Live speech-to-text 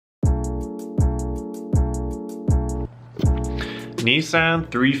Nissan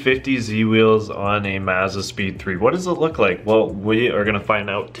 350Z wheels on a Mazda Speed 3. What does it look like? Well, we are gonna find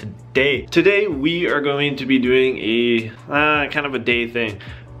out today. Today we are going to be doing a kind of a day thing.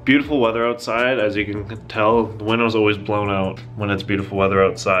 Beautiful weather outside, as you can tell. The window's always blown out when it's beautiful weather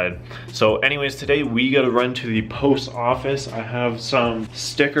outside. So anyways, today we gotta run to the post office. I have some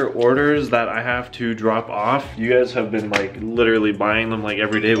sticker orders that I have to drop off. You guys have been like literally buying them like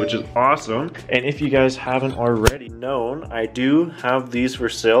every day, which is awesome. And if you guys haven't already known, I do have these for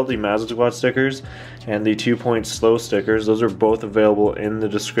sale, the Mazda Squad stickers and the 2-point slow stickers. Those are both available in the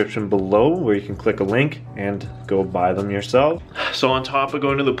description below, where you can click a link and go buy them yourself. So on top of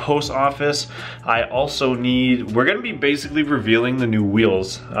going to the post office, I also need, we're gonna be basically revealing the new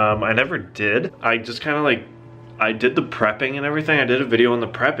wheels. I never did. I just kind of like, I did the prepping and everything. I did a video on the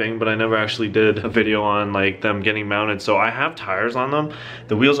prepping, but I never actually did a video on like them getting mounted. So I have tires on them.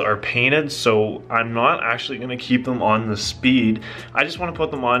 The wheels are painted, so I'm not actually gonna keep them on the Speed. I just wanna put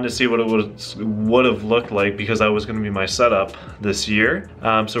them on to see what it would have looked like, because that was gonna be my setup this year.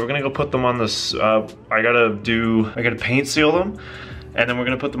 So we're gonna go put them on this, I gotta paint seal them, and then we're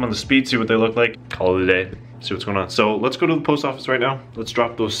gonna put them on the Speed, see what they look like, call it a day, see what's going on. So let's go to the post office right now. Let's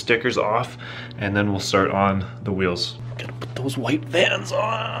drop those stickers off, and then we'll start on the wheels. Gotta put those white Vans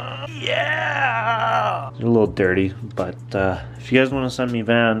on. Yeah! They're a little dirty, but if you guys wanna send me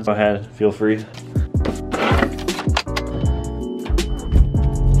Vans, go ahead, feel free.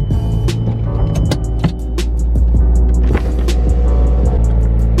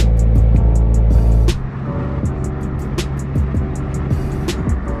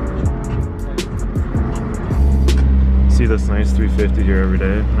 See this nice 350 here every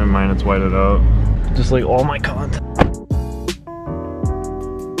day. Never mind, it's whited out. Just like all my content.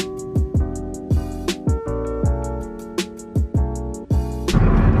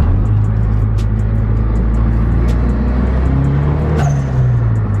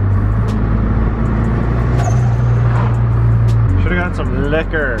 Should've got some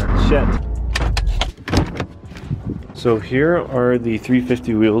liquor. Shit. So here are the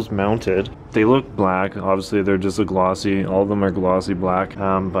 350 wheels mounted. They look black, obviously they're just a glossy, all of them are glossy black,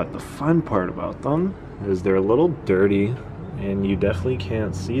 but the fun part about them is they're a little dirty, and you definitely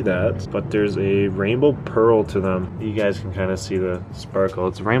can't see that, but there's a rainbow pearl to them. You guys can kind of see the sparkle.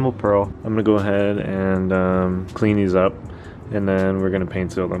 It's rainbow pearl. I'm gonna go ahead and clean these up, and then we're gonna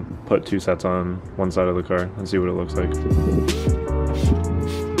paint seal them. Put 2 sets on one side of the car and see what it looks like.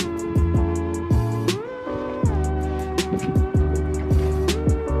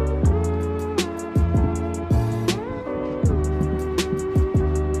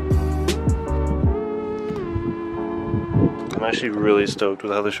 I'm actually really stoked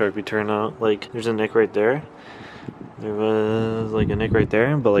with how the Sharpie turned out. Like, there's a nick right there. There was like a nick right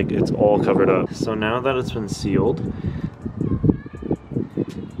there, but like it's all covered up. So now that it's been sealed,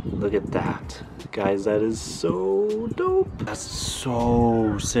 look at that. Guys, that is so dope. That's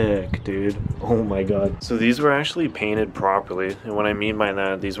so sick, dude. Oh my god. So these were actually painted properly, and what I mean by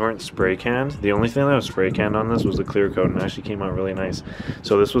that, these weren't spray canned. The only thing that was spray canned on this was the clear coat, and it actually came out really nice.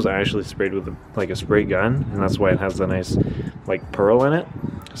 So this was actually sprayed with like a spray gun, and that's why it has the nice like pearl in it.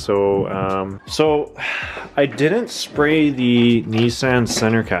 So so I didn't spray the Nissan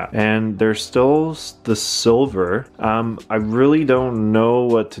center cap, and there's still the silver. I really don't know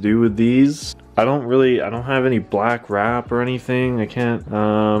what to do with these. I don't have any black wrap or anything. I can't,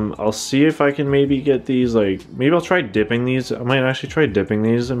 I'll see if I can maybe get these, like, maybe I'll try dipping these. I might actually try dipping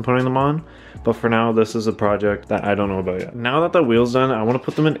these and putting them on. But for now, this is a project that I don't know about yet. Now that the wheel's done, I want to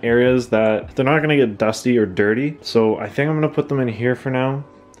put them in areas that they're not going to get dusty or dirty. So I think I'm going to put them in here for now,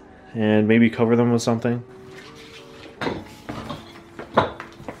 and maybe cover them with something.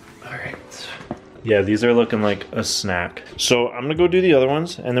 Yeah, these are looking like a snack. So I'm gonna go do the other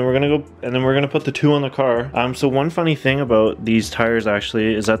ones, and then we're gonna put the 2 on the car. So one funny thing about these tires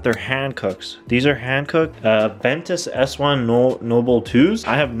actually is that they're hand cooks. These are hand cooked Ventus S1 Noble 2s.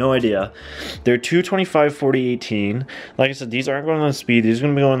 I have no idea. They're 225 40 18. Like I said, these aren't going on the Speed. These are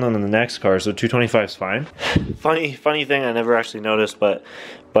gonna be going on the next car, so 225 is fine. Funny thing I never actually noticed, but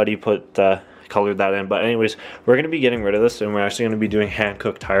Buddy colored that in. But anyways, we're going to be getting rid of this, and we're actually going to be doing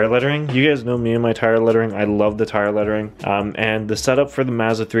hand-cooked tire lettering. You guys know me and my tire lettering. I love the tire lettering. And the setup for the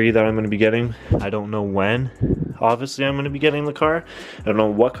Mazda 3 that I'm going to be getting, I don't know when. Obviously, I'm going to be getting the car. I don't know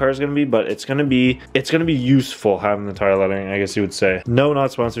what car is going to be, but it's going to be useful having the tire lettering, I guess you would say. No,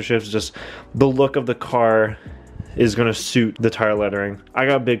 not sponsorships, just the look of the car is gonna suit the tire lettering. I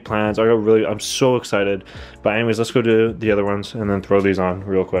got big plans. I'm so excited. But anyways, let's go do the other ones and then throw these on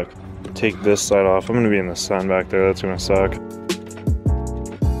real quick. Take this side off. I'm gonna be in the sun back there. That's gonna suck.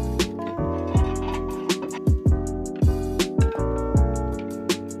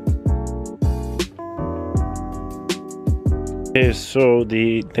 Okay, so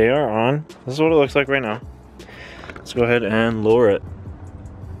they are on. This is what it looks like right now. Let's go ahead and lower it.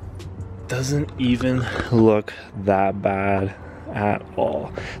 Doesn't even look that bad at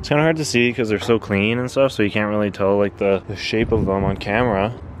all. It's kind of hard to see because they're so clean and stuff, so you can't really tell like the shape of them on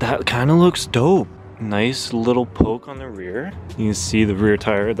camera. That kind of looks dope. Nice little poke on the rear. You can see the rear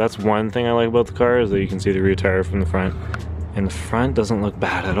tire. That's one thing I like about the car, is that you can see the rear tire from the front. And the front doesn't look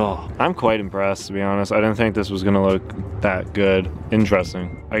bad at all. I'm quite impressed, to be honest. I didn't think this was gonna look that good.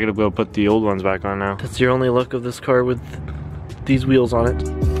 Interesting. I gotta go put the old ones back on now. That's your only look of this car with these wheels on it.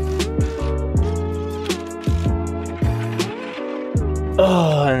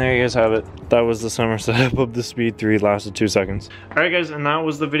 Oh, and there you guys have it. That was the summer setup of the Speed 3, lasted 2 seconds. Alright guys, and that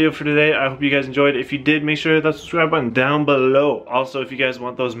was the video for today. I hope you guys enjoyed. If you did, make sure to hit that subscribe button down below. Also, if you guys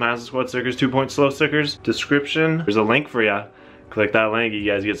want those Mazda Squad stickers, 2-point slow stickers, description, there's a link for ya. Click that link, you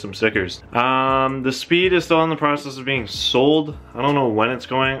guys get some stickers. The Speed is still in the process of being sold. I don't know when it's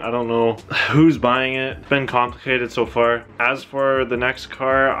going. I don't know who's buying it. It's been complicated so far. As for the next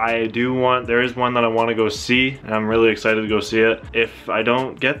car, there is one that I want to go see, and I'm really excited to go see it. If I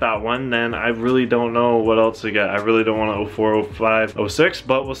don't get that one, then I really don't know what else to get. I really don't want a 04, 05, 06,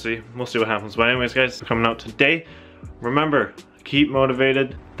 but we'll see. We'll see what happens. But anyways guys, coming out today, remember, keep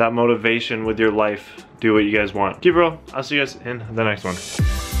motivated. That motivation with your life. Do what you guys want. Keep it real. I'll see you guys in the next one.